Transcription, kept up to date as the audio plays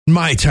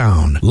My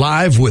Town,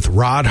 live with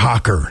Rod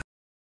Hawker.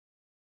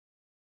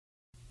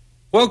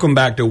 Welcome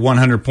back to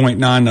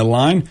 100.9 The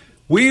Line.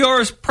 We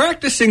are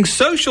practicing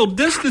social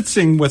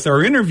distancing with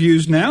our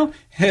interviews now,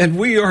 and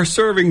we are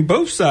serving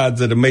both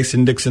sides of the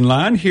Mason-Dixon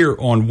line here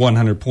on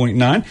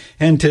 100.9.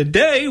 And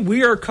today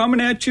we are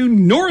coming at you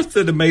north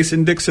of the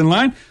Mason-Dixon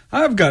line.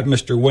 I've got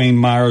Mr. Wayne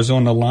Myers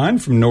on the line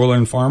from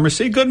Norland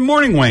Pharmacy. Good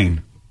morning,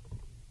 Wayne.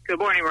 Good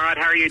morning, Rod.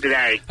 How are you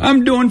today?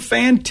 I'm doing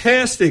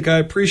fantastic. I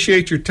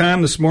appreciate your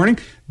time this morning.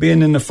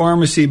 Being in the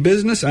pharmacy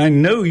business, I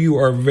know you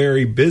are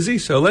very busy,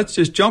 so let's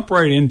just jump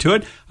right into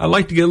it. I'd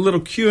like to get a little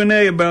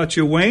Q&A about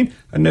you, Wayne.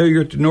 I know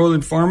you're at the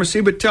Norland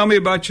Pharmacy, but tell me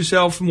about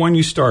yourself and when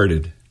you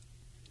started.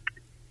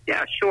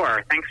 Yeah,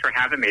 sure. Thanks for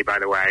having me, by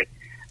the way.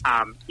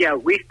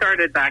 We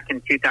started back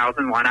in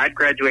 2001. I'd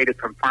graduated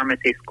from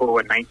pharmacy school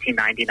in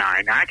 1999.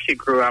 I actually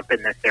grew up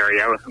in this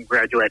area. I was a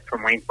graduate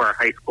from Waynesboro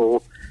High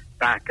School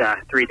back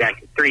three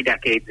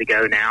decades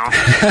ago now.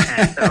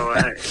 And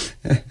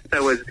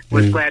so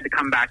was glad to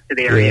come back to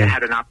the area. Yeah.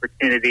 Had an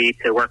opportunity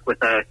to work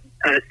with a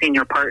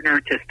senior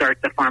partner to start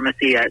the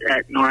pharmacy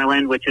at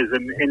Norland, which is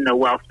in the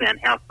Wellsman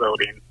House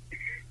building.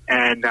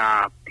 And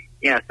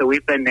so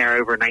we've been there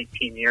over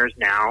 19 years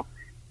now.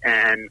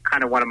 And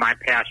kind of one of my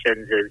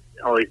passions has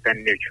always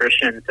been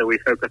nutrition, so we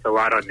focus a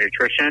lot on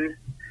nutrition.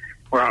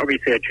 We're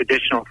obviously a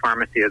traditional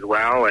pharmacy as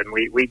well, and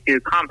we do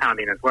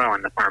compounding as well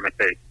in the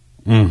pharmacy.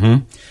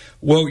 Mm-hmm.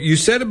 Well, you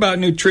said about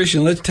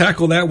nutrition. Let's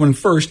tackle that one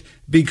first,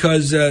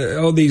 because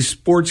all these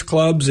sports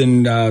clubs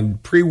and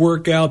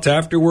pre-workouts,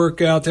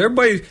 after-workouts,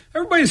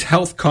 everybody's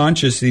health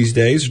conscious these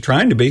days, or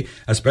trying to be,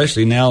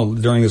 especially now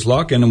during this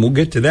lockdown, and we'll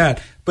get to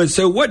that. But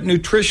so what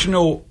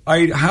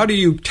how do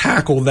you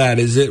tackle that?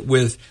 Is it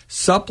with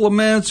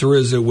supplements, or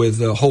is it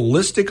with a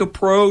holistic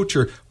approach,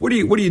 or what do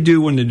you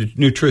do on the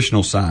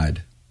nutritional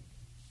side?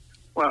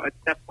 Well, it's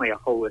definitely a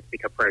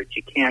holistic approach.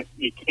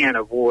 You can't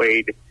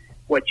avoid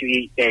what you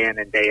eat day in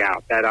and day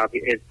out.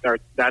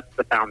 That's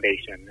the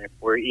foundation. If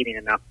we're eating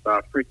enough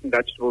fruits and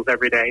vegetables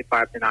every day,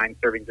 5 to 9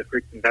 servings of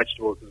fruits and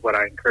vegetables is what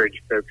I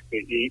encourage folks to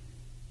eat.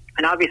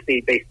 And obviously,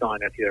 based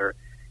on if you're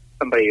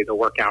somebody who's a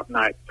workout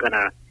nut, going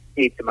to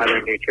need some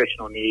other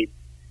nutritional needs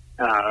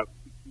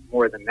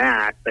more than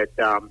that. But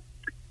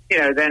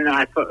then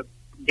I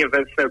give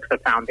those folks a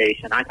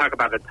foundation. I talk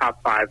about the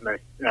top 5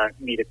 most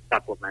needed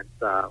supplements.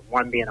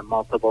 1 being a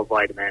multiple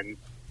vitamin,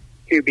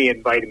 2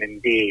 being vitamin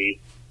D,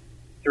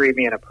 3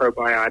 being a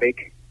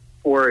probiotic,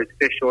 4 is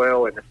fish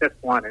oil, and the 5th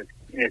one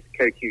is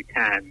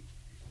CoQ10.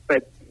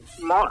 But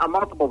a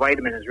multiple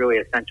vitamin is really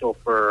essential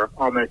for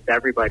almost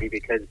everybody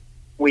because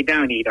we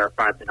don't eat our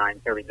 5 to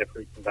 9 servings of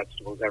fruits and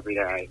vegetables every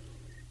day.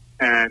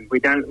 And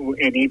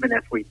and even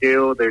if we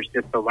do, there's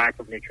just a lack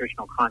of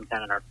nutritional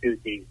content in our food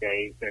these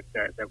days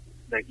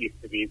that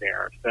used to be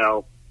there.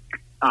 So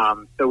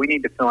we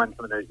need to fill in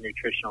some of those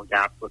nutritional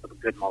gaps with a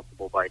good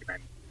multiple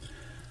vitamin.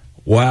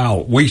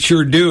 Wow, we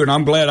sure do, and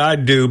I'm glad I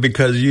do,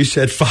 because you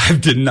said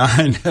 5 to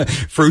 9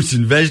 fruits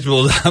and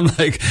vegetables. I'm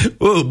like,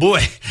 oh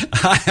boy,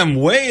 I am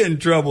way in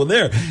trouble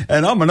there,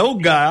 and I'm an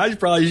old guy. I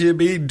probably should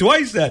be eating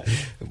twice that.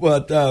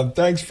 But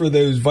thanks for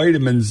those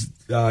vitamins.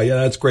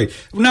 That's great.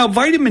 Now,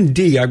 vitamin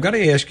D, I've got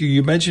to ask you.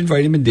 You mentioned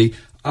vitamin D.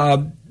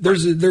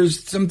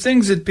 There's some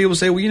things that people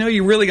say, well,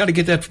 you really got to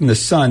get that from the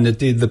sun, that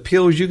the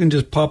pills, you can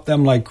just pop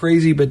them like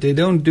crazy, but they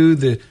don't do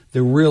the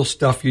real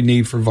stuff you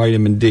need for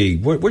vitamin D.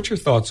 What's your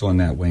thoughts on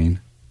that, Wayne?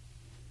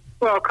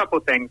 Well, a couple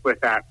things with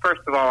that.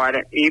 First of all,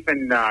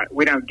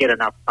 we don't get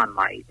enough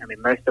sunlight. I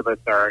mean, most of us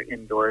are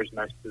indoors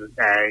most of the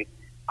day.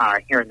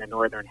 Here in the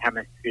northern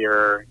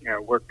hemisphere,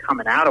 we're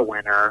coming out of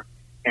winter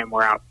and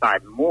we're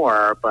outside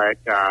more, but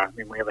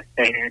we have a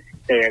stay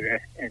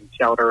in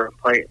shelter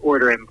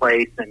order in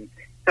place, and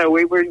so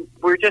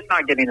we're just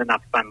not getting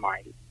enough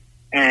sunlight.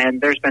 And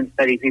there's been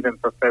studies even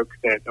for folks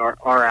that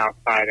are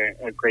outside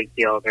a great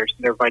deal.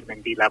 Their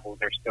vitamin D levels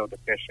are still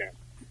deficient.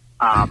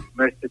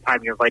 Most of the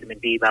time, your vitamin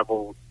D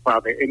levels,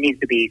 it needs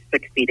to be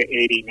 60 to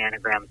 80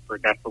 nanograms per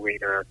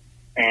deciliter.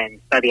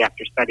 And study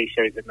after study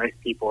shows that most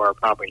people are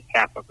probably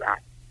half of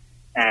that.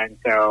 And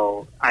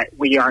so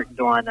we aren't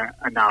doing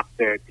enough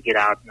to get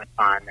out in the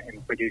sun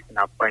and produce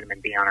enough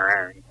vitamin D on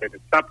our own. So to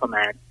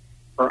supplement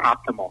for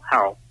optimal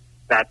health,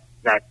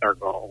 that's our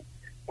goal.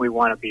 We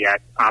want to be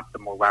at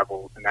optimal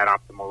levels, and that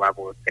optimal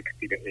level is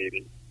 60 to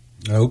 80.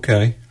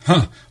 Okay.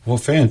 Well,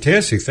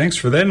 fantastic. Thanks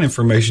for that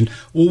information.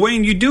 Well,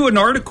 Wayne, you do an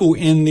article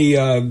in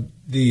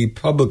the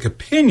Public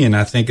Opinion,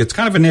 I think. It's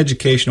kind of an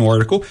educational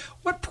article.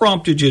 What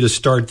prompted you to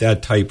start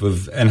that type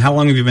of, and how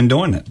long have you been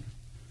doing it?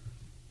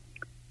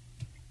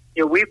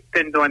 We've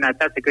been doing that.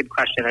 That's a good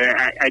question.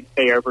 I'd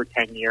say over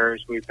 10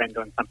 years we've been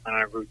doing something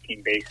on a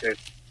routine basis.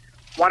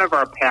 One of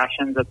our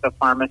passions at the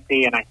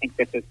pharmacy, and I think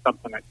this is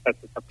something that sets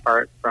us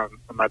apart from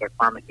other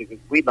pharmacies, is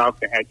we love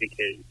to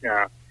educate.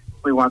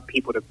 We want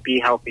people to be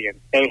healthy and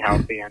stay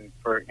healthy, and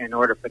in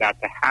order for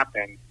that to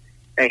happen,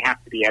 they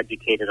have to be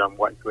educated on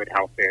what good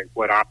health is,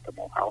 what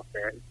optimal health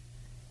is.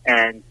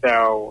 And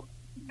so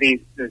this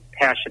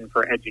passion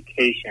for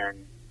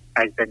education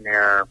has been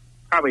there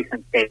probably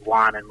since day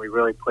one, and we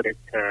really put it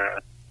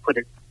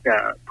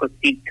put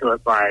feet to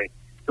it by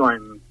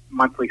doing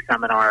monthly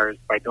seminars,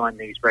 by doing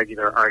these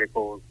regular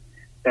articles.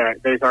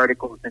 Those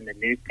articles in the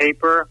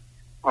newspaper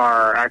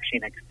are actually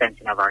an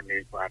extension of our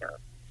newsletter.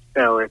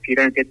 So if you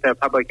don't get the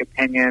public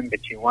opinion,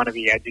 but you want to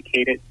be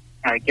educated,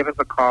 give us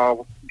a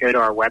call, go to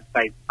our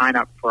website, sign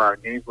up for our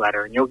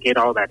newsletter, and you'll get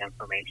all that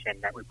information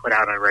that we put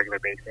out on a regular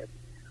basis.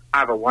 I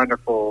have a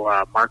wonderful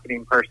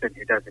marketing person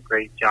who does a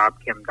great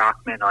job, Kim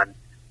Dockman, on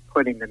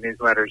putting the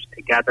newsletters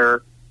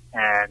together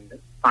and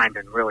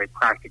finding really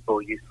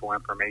practical, useful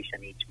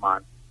information each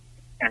month.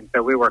 And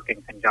so we work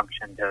in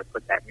conjunction to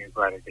put that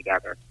newsletter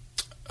together.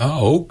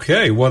 Oh,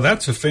 okay. Well,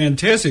 that's a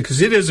fantastic,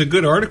 because it is a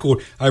good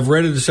article. I've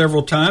read it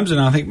several times,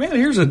 and I think, man,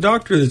 here's a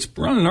doctor that's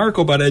running an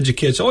article about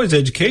education. It's always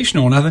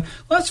educational, and I think,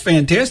 well, that's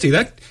fantastic.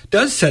 That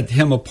does set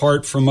him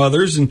apart from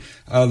others. And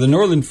the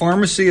Norland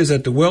Pharmacy is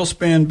at the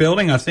Wellspan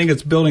building. I think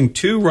it's building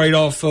 2 right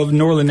off of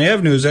Norland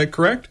Avenue. Is that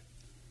correct?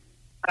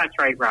 That's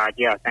right, Rod.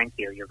 Yeah, thank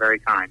you. You're very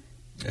kind.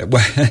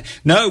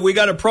 No, we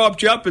got to prop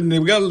you up, and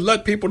we got to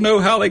let people know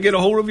how they get a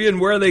hold of you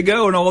and where they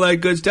go and all that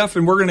good stuff.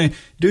 And we're going to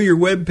do your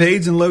web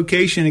page and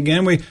location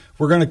again.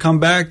 We're going to come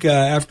back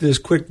after this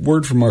quick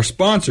word from our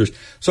sponsors.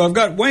 So I've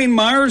got Wayne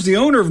Myers, the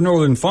owner of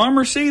Norland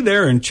Pharmacy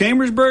there in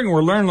Chambersburg, and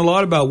we're learning a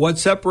lot about what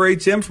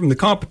separates him from the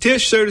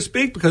competition, so to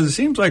speak, because it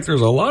seems like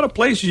there's a lot of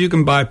places you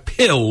can buy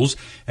pills,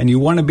 and you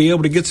want to be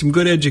able to get some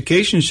good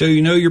education so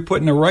you know you're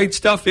putting the right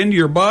stuff into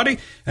your body.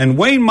 And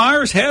Wayne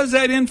Myers has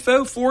that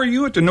info for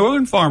you at the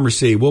Norland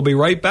Pharmacy. We'll be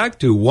right back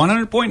to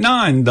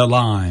 100.9 The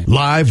Line.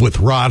 Live with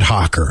Rod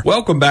Hawker.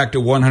 Welcome back to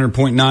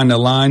 100.9 The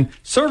Line,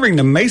 serving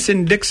the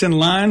Mason-Dixon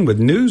line with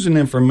news and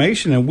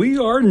information, and we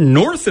are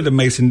north of the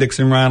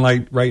Mason-Dixon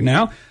line right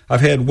now. I've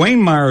had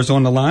Wayne Myers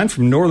on the line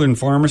from Norland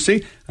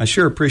Pharmacy. I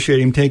sure appreciate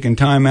him taking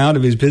time out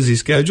of his busy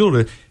schedule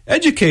to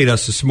educate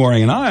us this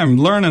morning, and I am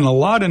learning a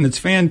lot, and it's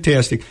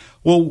fantastic.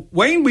 Well,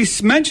 Wayne, we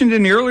mentioned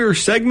in the earlier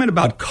segment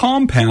about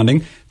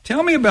compounding.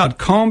 Tell me about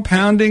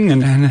compounding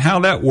and how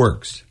that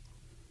works.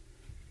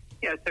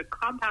 Yeah, so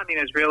compounding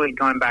is really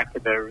going back to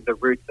the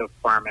roots of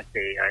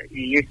pharmacy.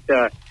 You used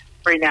to,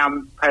 right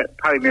now,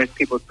 probably most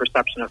people's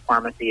perception of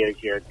pharmacy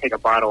is you take a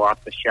bottle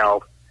off the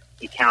shelf,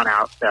 you count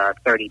out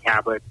 30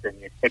 tablets, and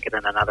you stick it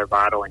in another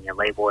bottle, and you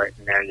label it,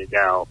 and there you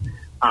go.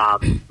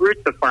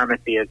 Roots of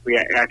pharmacy is we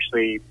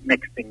actually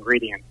mix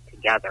ingredients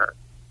together,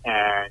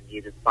 and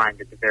you just find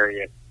the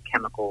various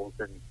chemicals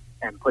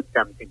and put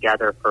them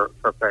together for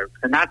folks.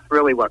 And that's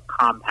really what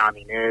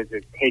compounding is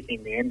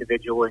taking the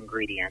individual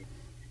ingredients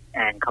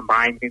and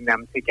combining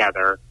them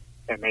together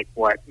to make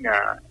what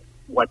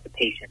the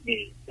patient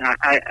needs.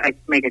 I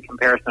make a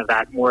comparison of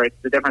that more. It's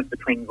the difference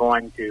between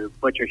going to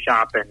butcher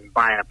shop and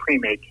buying a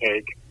pre-made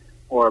cake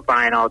or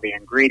buying all the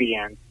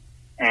ingredients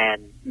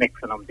and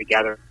mixing them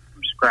together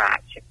from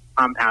scratch.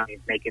 Compounding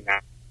is making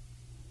that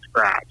from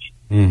scratch.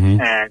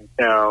 Mm-hmm. And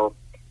so,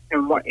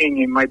 and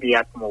you might be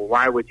asking, well,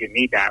 why would you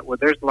need that? Well,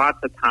 there's lots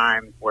of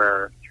times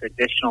where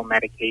traditional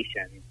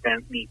medications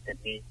don't meet the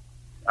needs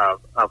of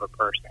a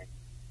person.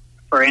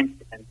 For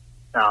instance,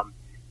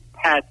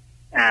 pets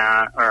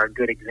are a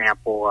good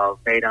example of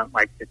they don't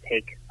like to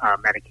take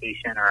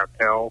medication or a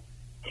pill.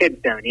 Kids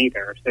don't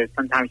either. So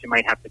sometimes you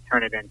might have to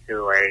turn it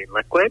into a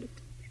liquid.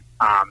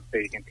 So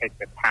you can take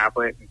the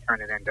tablet and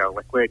turn it into a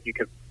liquid. You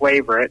could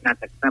flavor it, and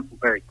that's a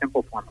very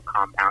simple form of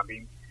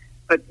compounding.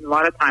 But a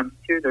lot of times,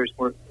 too, there's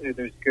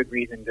good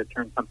reason to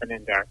turn something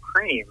into a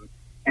cream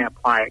and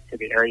apply it to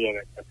the area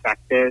that's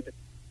affected,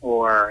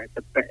 or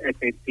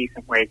it's a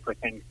decent way for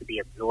things to be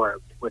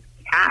absorbed. With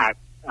cats,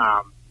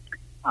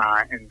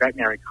 in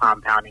veterinary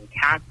compounding,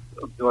 cats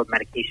absorb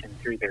medication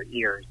through their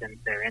ears and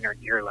their inner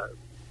earlobes.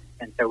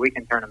 And so we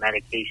can turn a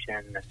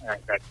medication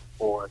that's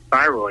for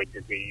thyroid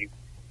disease,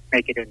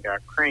 make it into a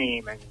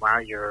cream, and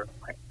while you're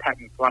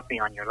petting Fluffy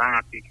on your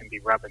lap, you can be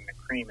rubbing the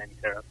cream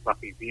into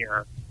Fluffy's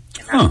ear,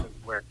 and that's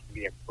where it can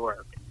be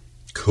absorbed.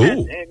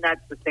 Cool. And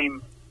that's the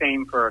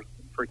same for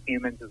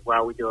humans as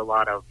well. We do a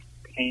lot of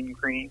pain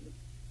creams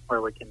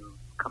where we can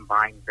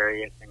combine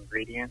various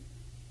ingredients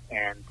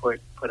and put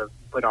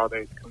all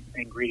those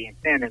ingredients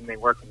in, and they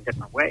work in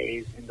different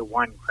ways into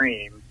one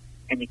cream,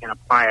 and you can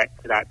apply it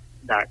to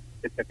that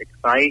specific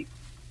site.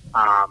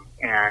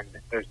 And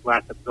there's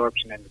less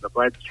absorption into the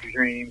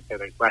bloodstream, so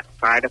there's less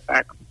side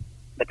effects,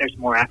 but there's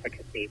more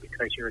efficacy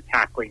because you're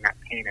tackling that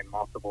pain in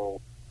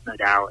multiple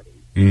modalities.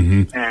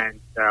 Mm-hmm. And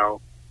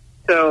so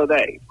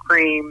the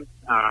creams,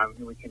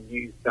 we can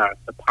use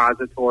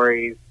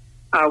suppositories.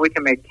 We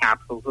can make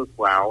capsules as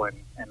well and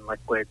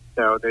liquids.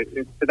 So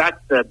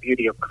that's the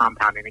beauty of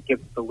compounding. It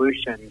gives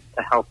solutions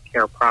to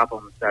healthcare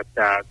problems that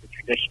the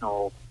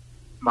traditional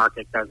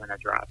market doesn't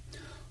address.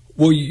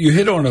 Well, you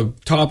hit on a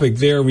topic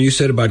there when you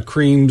said about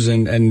creams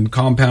and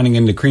compounding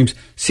into creams.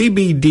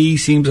 CBD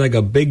seems like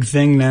a big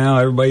thing now.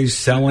 Everybody's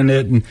selling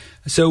it. And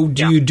so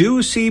do you do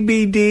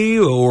CBD,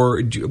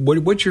 or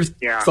what's your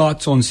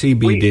thoughts on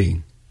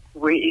CBD?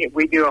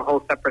 We do a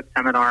whole separate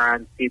seminar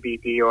on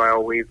CBD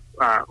oil.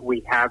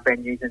 We have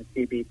been using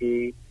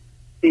CBD,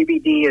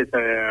 CBD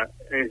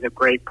is a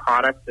great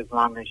product as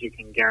long as you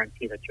can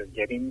guarantee that you're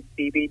getting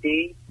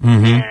CBD.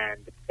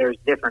 And there's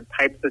different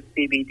types of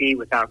CBD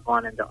without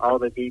going into all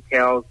the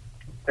details,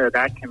 so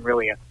that can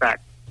really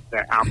affect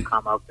the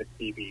outcome of the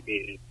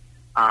CBD.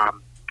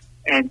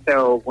 And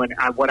so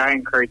what I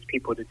encourage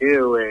people to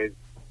do is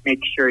make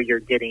sure you're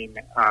getting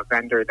a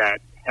vendor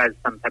that has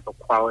some type of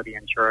quality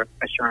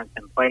assurance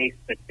in place,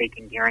 that they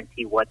can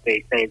guarantee what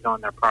they say is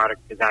on their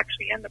product is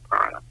actually in the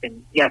product.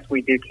 And yes,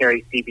 we do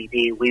carry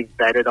CBD. We've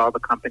vetted all the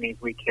companies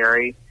we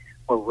carry.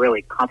 We're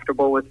really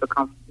comfortable with the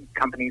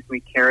companies we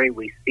carry.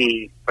 We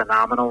see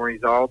phenomenal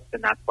results,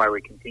 and that's why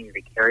we continue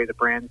to carry the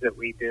brands that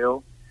we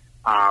do.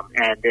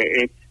 And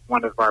it's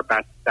one of our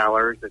best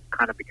sellers. It's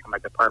kind of become a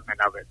department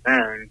of its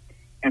own.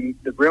 And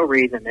the real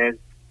reason is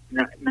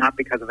not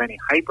because of any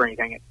hype or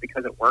anything. It's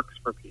because it works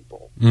for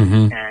people.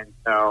 And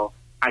so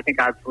I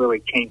think I've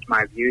really changed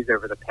my views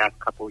over the past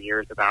couple of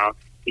years about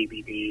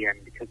CBD,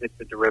 and because it's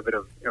a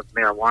derivative of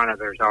marijuana,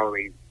 there's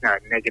always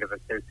negative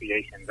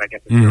associations. I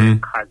guess it's really a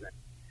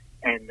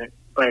cousin.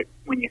 But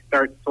when you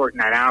start sorting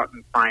that out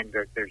and find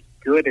that there's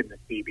good in the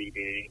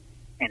CBD,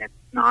 and it's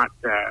not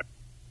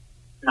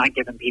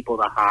giving people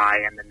the high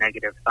and the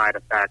negative side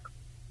effects,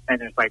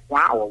 and it's like,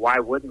 wow, well, why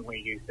wouldn't we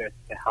use this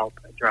to help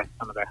address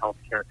some of the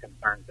healthcare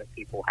concerns that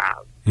people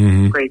have?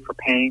 Great for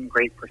pain,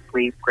 great for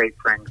sleep, great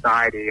for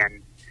anxiety.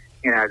 And,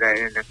 you know,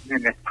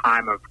 in this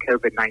time of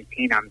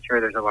COVID-19, I'm sure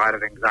there's a lot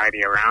of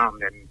anxiety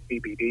around, and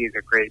CBD is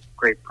a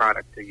great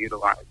product to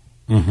utilize.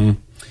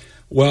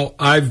 Well,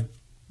 I've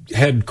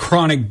had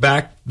chronic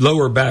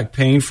lower back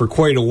pain for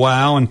quite a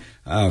while, and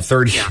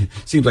 30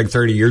 seems like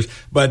 30 years.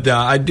 But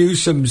I do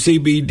some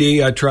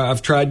CBD.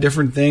 I've tried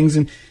different things,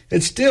 and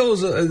it still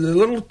is a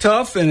little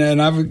tough,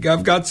 and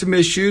I've got some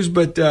issues.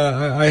 But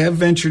I have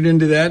ventured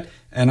into that,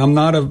 and I'm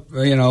not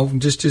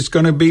just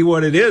going to be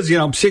what it is. You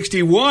know, I'm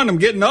 61. I'm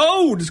getting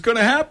old. It's going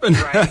to happen.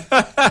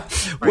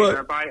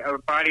 Well, our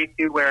bodies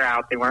do wear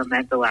out. They weren't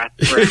meant to last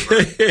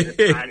forever.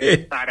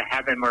 This side of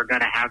heaven, we're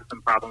going to have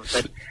some problems,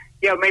 but.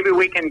 Yeah, maybe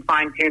we can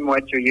fine-tune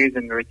what you're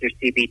using with your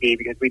CBD,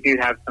 because we do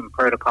have some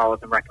protocols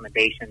and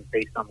recommendations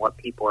based on what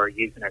people are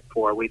using it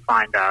for. We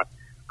find a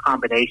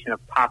combination of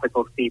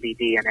topical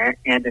CBD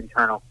and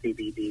internal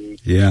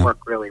CBD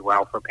work really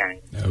well for pain.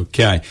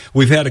 Okay.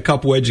 We've had a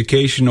couple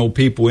educational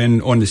people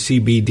on the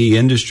CBD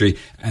industry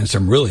and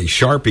some really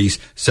sharpies,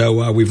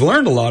 so we've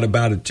learned a lot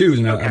about it too.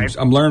 And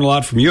I'm learning a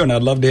lot from you, and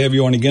I'd love to have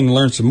you on again and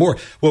learn some more.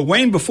 Well,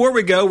 Wayne, before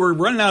we go, we're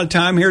running out of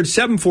time here. It's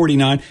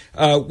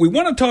 7:49. We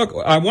want to talk.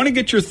 I want to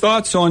get your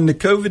thoughts on the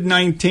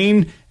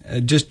COVID-19.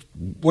 Just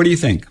what do you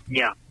think?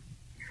 Yeah.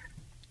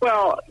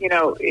 Well, you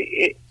know,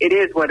 it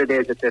is what it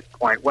is at this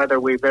point. Whether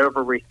we've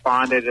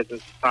over-responded as a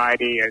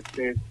society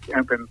is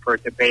open for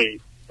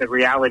debate. The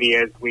reality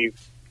is we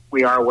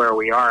are where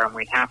we are, and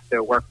we have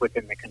to work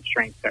within the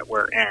constraints that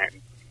we're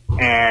in.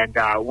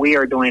 And we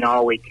are doing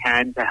all we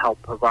can to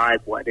help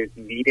provide what is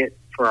needed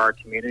for our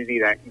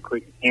community. That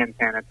includes hand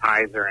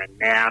sanitizer and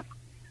masks.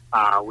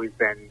 We've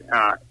been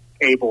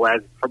able,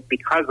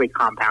 because we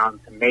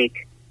compound, to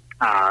make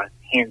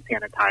hand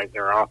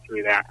sanitizer all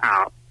through that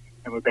out.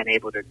 And we've been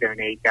able to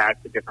donate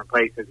that to different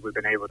places. We've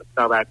been able to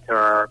sell that to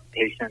our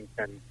patients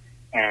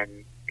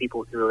and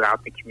people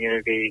throughout the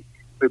community.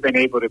 We've been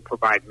able to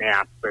provide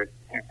masks, both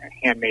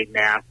handmade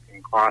masks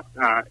and cloth,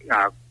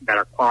 that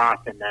are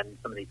cloth, and then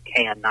some of these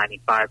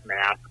KN95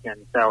 masks.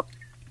 And so,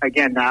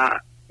 again,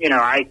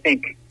 I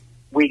think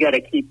we got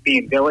to keep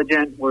being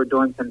diligent. We're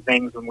doing some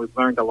things, and we've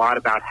learned a lot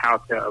about how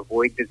to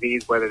avoid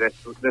disease, whether this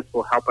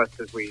will help us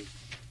as we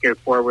go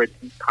forward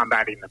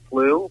combating the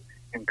flu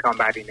and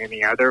combating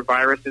any other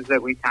viruses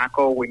that we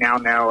tackle. We now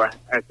know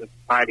as a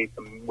society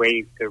some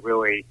ways to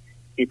really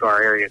keep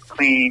our areas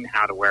clean,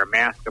 how to wear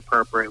masks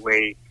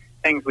appropriately,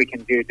 things we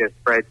can do to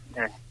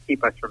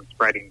keep us from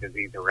spreading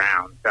disease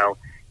around. So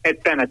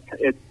it's been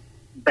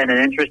an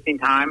interesting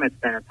time. It's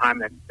been a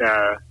time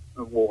that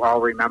we'll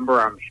all remember,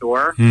 I'm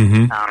sure.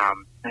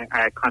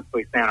 I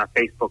constantly say on our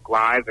Facebook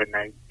Live, and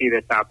I see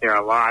this out there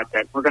a lot,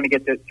 that we're going to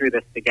get through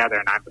this together,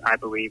 and I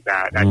believe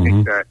that. I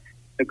think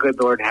the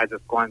good Lord has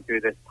us going through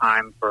this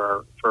time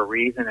for a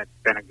reason. It's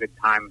been a good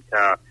time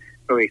to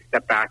really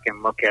step back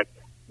and look at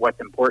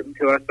what's important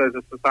to us as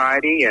a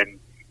society and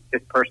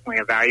just personally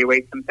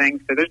evaluate some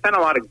things. So there's been a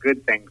lot of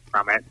good things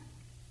from it,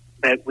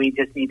 but we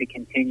just need to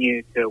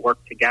continue to work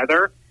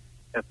together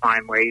to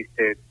find ways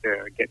to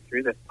get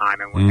through this time,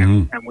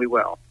 and we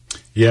will.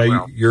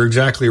 Yeah, you're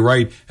exactly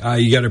right.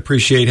 You got to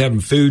appreciate having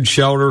food,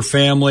 shelter,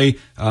 family.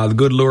 The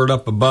good Lord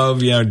up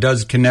above,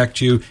 does connect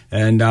you.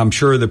 And I'm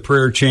sure the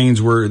prayer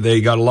chains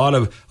they got a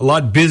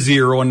lot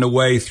busier on the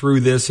way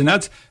through this. And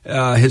that's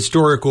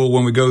historical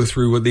when we go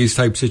through with these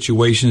type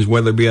situations,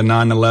 whether it be a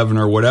 9/11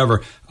 or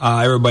whatever.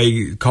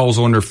 Everybody calls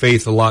on their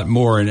faith a lot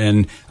more,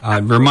 and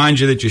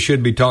reminds you that you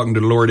should be talking to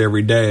the Lord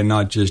every day and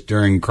not just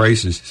during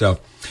crisis. So.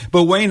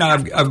 But Wayne,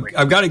 I've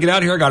got to get out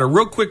of here. I got a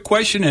real quick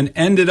question and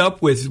end it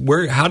up with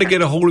how to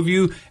get a hold of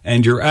you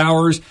and your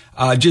hours.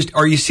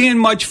 Are you seeing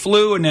much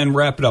flu? And then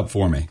wrap it up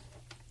for me.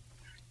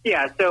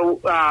 Yeah, so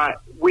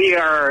we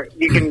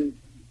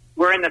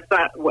We're in the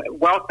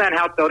Wellston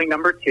House building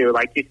number 2,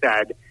 like you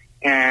said.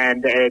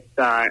 And it's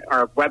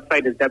our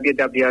website is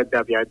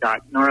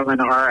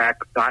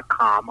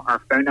www.norlandrx.com. Our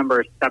phone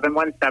number is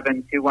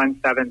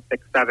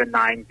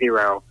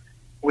 717-217-6790.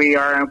 We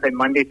are open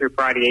Monday through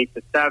Friday 8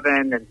 to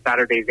 7 and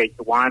Saturdays 8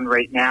 to 1.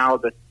 Right now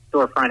the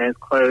storefront is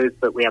closed,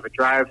 but we have a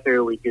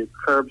drive-through. We do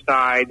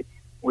curbside.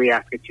 We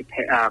ask that you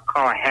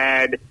call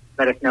ahead,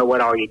 let us know what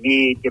all you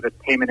need, give us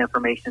payment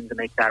information to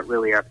make that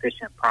really an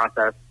efficient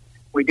process.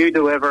 We do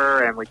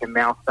deliver, and we can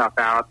mail stuff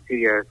out to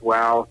you as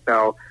well.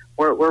 So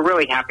we're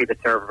really happy to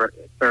serve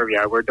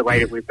you. We're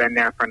delighted. We've been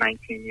there for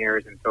 19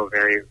 years and feel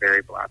very,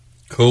 very blessed.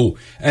 Cool.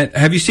 And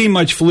have you seen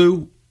much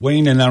flu,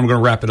 Wayne? And then I'm going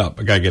to wrap it up.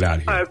 I got to get out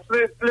of here.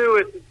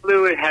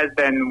 Flu has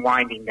been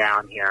winding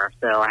down here.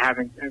 So I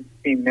haven't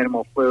seen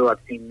minimal flu. I've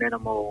seen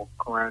minimal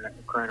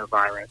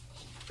coronavirus.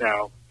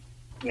 So,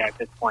 yeah, at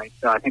this point.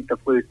 So I think the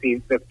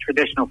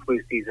traditional flu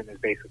season is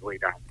basically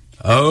done.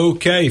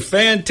 Okay,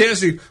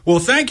 fantastic. Well,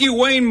 thank you,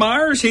 Wayne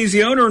Myers. He's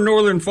the owner of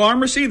Norland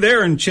Pharmacy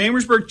there in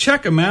Chambersburg.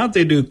 Check them out.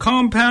 They do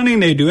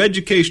compounding. They do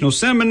educational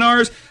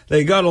seminars.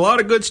 They got a lot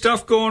of good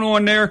stuff going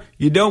on there.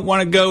 You don't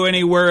want to go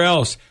anywhere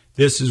else.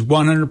 This is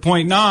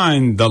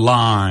 100.9 The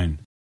Line.